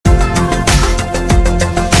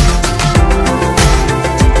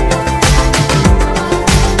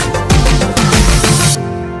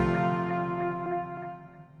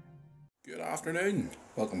Afternoon.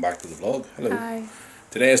 Welcome back to the vlog. Hello. Hi.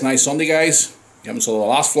 Today is nice Sunday, guys. You haven't saw the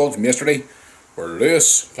last vlog from yesterday where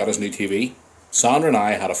Lewis got his new TV. Sandra and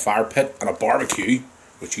I had a fire pit and a barbecue,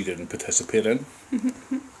 which you didn't participate in.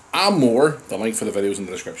 And more. The link for the videos in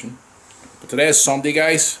the description. But today is Sunday,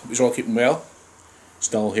 guys. Hope you're all keeping well.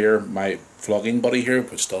 Still here, my vlogging buddy here,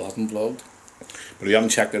 but still hasn't vlogged. But if you haven't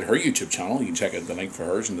checked out her YouTube channel, you can check out the link for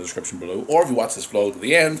hers in the description below. Or if you watch this vlog to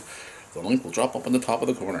the end, the link will drop up in the top of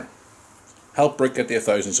the corner. Help Brick get to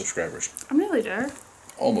 1,000 subscribers. I'm nearly there.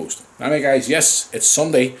 Almost. Anyway, guys, yes, it's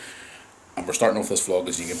Sunday, and we're starting off this vlog,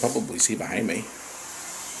 as you can probably see behind me.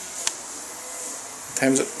 What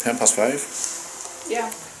time is it? 5:10?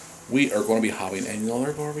 Yeah. We are going to be having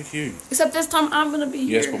another barbecue. Except this time I'm going to be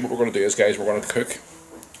Yes, here. but what we're going to do is, guys, we're going to cook.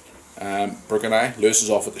 Brooke and I, Lewis is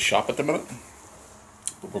off at the shop at the minute,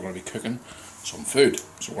 but we're going to be cooking some food.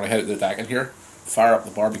 So we're going to head to the deck in here, fire up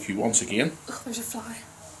the barbecue once again. Ugh, there's a fly.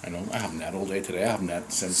 I know, I haven't had all day today. I haven't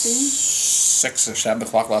had since 6 or 7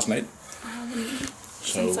 o'clock last night.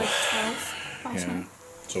 Since like 12 last night.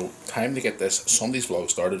 So time to get this Sunday's vlog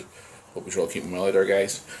started. Hope you're all keeping well out there,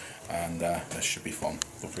 guys. And this should be fun.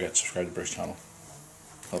 Don't forget to subscribe to Bruce's channel.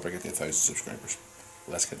 Help her get to 1,000 subscribers.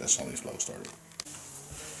 Let's get this Sunday's vlog started.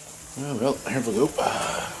 Well, here we go.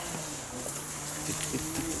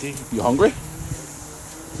 You hungry?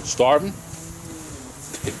 Starving?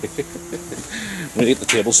 We need to get the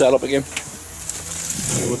table set up again.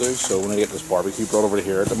 We'll do. So we're going to get this barbecue brought over to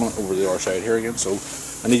here at the moment, over the other side here again. So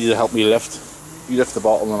I need you to help me lift. You lift the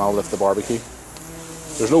bottle and I'll lift the barbecue.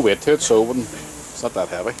 There's no weight to it, so it's not that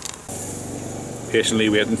heavy. Patiently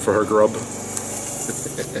waiting for her grub.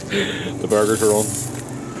 The burgers are on.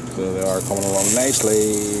 So they are coming along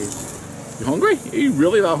nicely. You hungry? Are you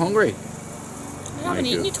really that hungry? I haven't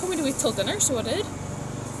eaten. You told me to wait till dinner, so I did.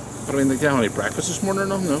 But I mean, did you have any breakfast this morning or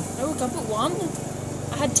nothing? No? I woke up at 1.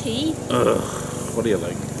 I had tea. Ugh, what do you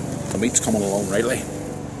like? The meat's coming along rightly.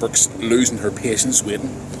 Brooke's losing her patience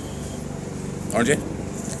waiting. Aren't you?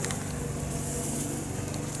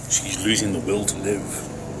 She's losing the will to live.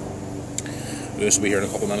 Lewis will be here in a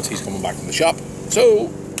couple of minutes. He's coming back from the shop.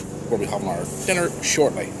 So, we'll be having our dinner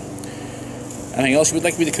shortly. Anything else you would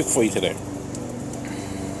like me to cook for you today?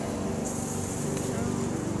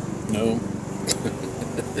 No?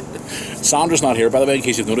 Sandra's not here, by the way, in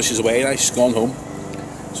case you've noticed. She's away now. She's gone home.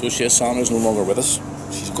 So she is. Sandra's no longer with us.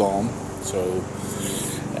 She's gone. So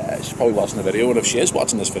she's probably watching the video. And if she is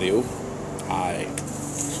watching this video, so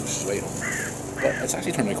she's way home. But it's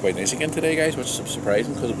actually turned out quite nice again today, guys, which is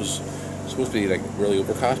surprising because it was supposed to be like really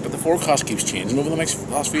overcast. But the forecast keeps changing over the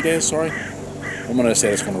last few days. Sorry. I'm going to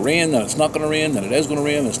say it's going to rain, then it's not going to rain, then it is going to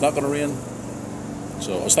rain, then it's not going to rain.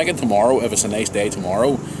 So I was thinking tomorrow, if it's a nice day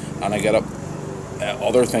tomorrow, and I get up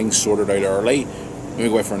other things sorted out early, maybe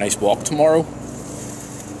go out for a nice walk tomorrow.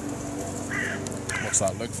 What's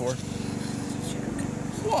that look for?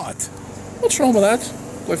 What? What's wrong with that?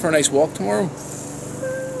 Go out for a nice walk tomorrow.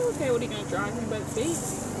 Okay, what are you going to drag me by the feet?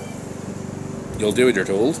 You'll do what you're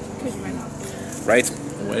told. Because you might not. Right,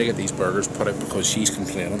 I'm going to get these burgers put out because she's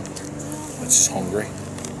complaining that she's hungry.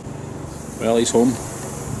 Well, he's home.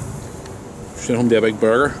 She's home to a big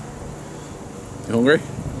burger. You hungry?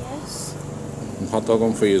 Yes. And hot dog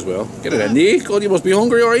on for you as well. Get it in you. God, you must be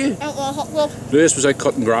hungry, are you? Well. Lewis was out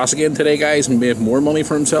cutting grass again today, guys, and made more money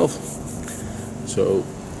for himself. So,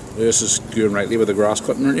 Lewis is doing rightly with the grass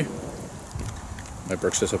cutting, aren't you? My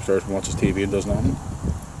Brooke sits upstairs and watches TV and does nothing.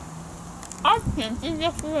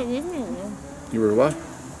 You were what?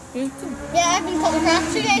 Yeah, I've been cutting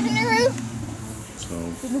grass 2 days in a row. So.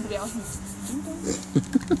 Nobody else.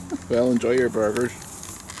 Well, enjoy your burgers.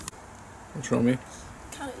 What's wrong with you?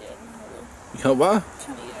 Can't eat it anymore. You can't what?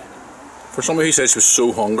 Can't eat it. For somebody who says she was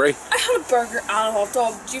so hungry. I had a burger and a hot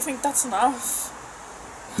dog. Do you think that's enough?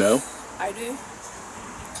 No. I do.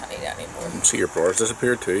 Can't eat it anymore. See, your brother's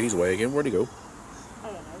disappeared too. He's away again. Where'd he go? I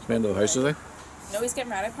don't know. He's been to the house, is he? No, he's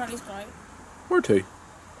getting ready. Apparently he's going out. Where to?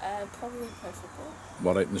 Probably play football.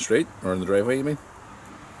 What, out in the street? Or in the driveway, you mean?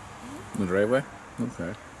 In the driveway?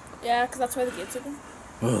 Okay. Yeah, because that's where the gates open.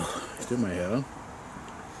 Oh, he's doing my head on.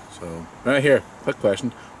 So, right here, quick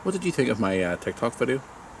question. What did you think of my TikTok video?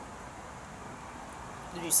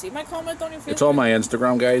 Did you see my comment on your Facebook? It's on my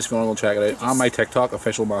Instagram, guys. Go on and check it out. Did you On my TikTok,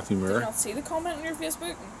 official Matthew Did you Moore. not see the comment on your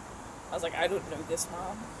Facebook? I was like, I don't know this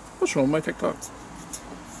man. What's wrong with my TikTok?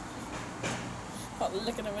 Caught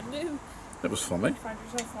licking a window. It was funny. Find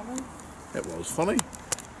yourself funny. It was funny.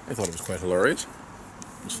 I thought it was quite hilarious.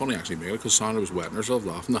 It was funny actually, Miguel, because Sandra was wetting herself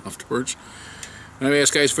laughing afterwards. Anyway,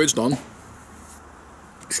 yes, guys, food's done.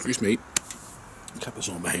 Excuse me. Kept this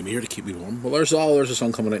on behind me here to keep me warm. Well, there's the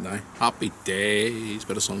sun coming out now. Happy days,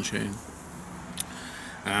 bit of sunshine.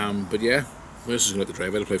 But yeah, Lewis is going to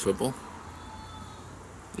drive out to play football.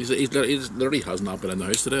 He literally has not been in the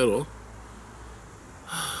house today at all.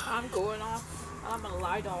 I'm going off. I'm gonna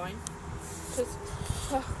lie down.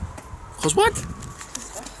 Cause what?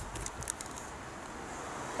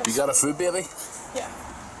 You got a food baby? Yeah.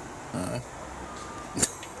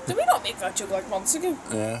 Did we not make that joke like months ago?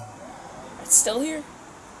 Yeah. It's still here.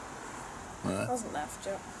 It hasn't left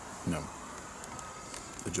yet. No.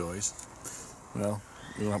 The joys. Well,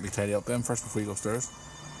 you're gonna help me tidy up then first before you go upstairs?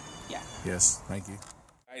 Yeah. Yes, thank you.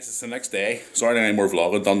 Guys, it's the next day. Sorry any more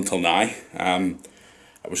vlogging done until now.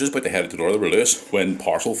 I was just about to head out the door of the Lewis when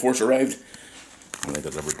Parcel Force arrived and they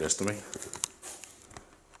delivered this to me.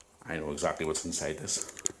 I know exactly what's inside this.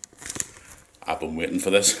 I've been waiting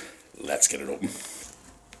for this. Let's get it open.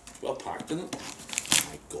 Well packed, isn't it?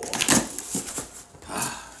 My God.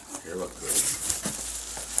 Here, look good.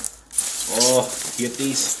 Oh, hate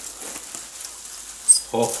these.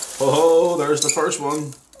 Oh, there's the first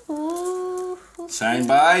one. Signed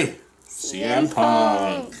by CM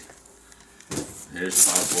Punk. Here's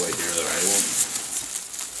the bad boy here that I want.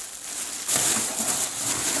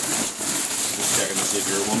 Just checking to see if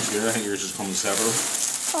your one's here. I think yours is coming separate.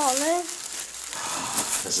 Oh no.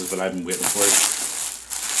 This is what I've been waiting for.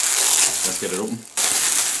 Let's get it open.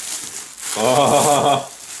 Oh.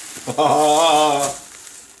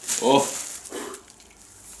 Oh.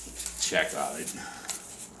 Check that out.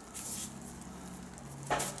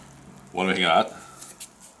 What do you think of that?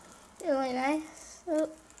 Really nice. Oh.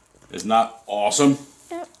 Isn't that awesome?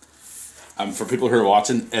 Yep. For people who are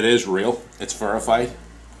watching, it is real. It's verified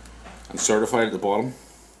and certified at the bottom.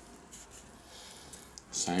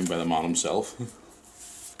 Signed by the man himself.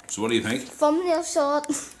 So what do you think? Thumbnail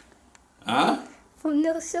shot. Huh?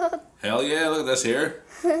 Thumbnail shot. Hell yeah, look at this here.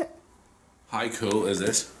 How cool is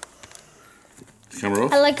this? Camera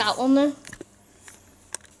off? I like that one though.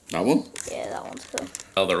 That one? Yeah, that one's cool.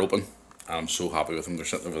 Well, they're open. I'm so happy with them. They're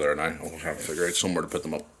sitting over there now. I'll have to figure out somewhere to put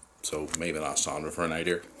them up. So maybe ask Sandra for an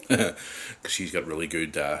idea. Because she's got really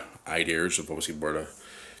good ideas of obviously where to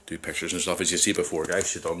do pictures and stuff. As you see before,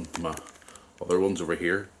 guys, she's done my other ones over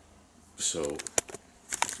here. So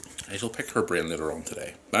I shall pick her brain later on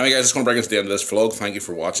today. Anyway, guys, it's going to bring us to the end of this vlog. Thank you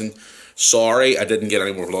for watching. Sorry I didn't get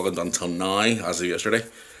any more vlogging done until now, as of yesterday.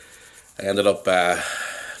 I ended up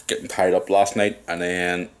getting tied up last night, and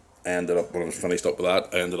then ended up, when I was finished up with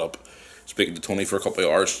that, I ended up speaking to Tony for a couple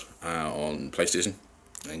of hours on PlayStation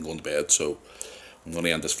and going to bed. So I'm going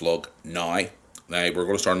to end this vlog now. Now we're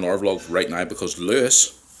going to start another vlog right now because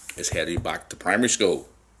Lewis is heading back to primary school.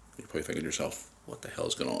 You're probably thinking to yourself, what the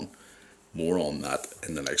hell's going on? More on that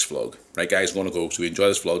in the next vlog. Right, guys, I'm going to go. So we enjoy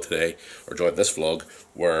this vlog today, or enjoy this vlog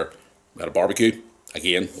where we had a barbecue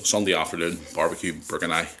again Sunday afternoon. Barbecue, Brooke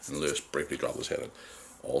and I, and Lewis briefly dropped his head in.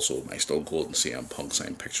 Also, my Stone Cold and CM Punk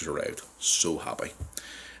signed pictures arrived. So happy.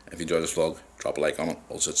 If you enjoyed this vlog, drop a like on it.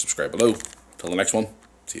 Also, subscribe below. Till the next one.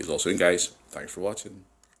 See you all soon, guys. Thanks for watching.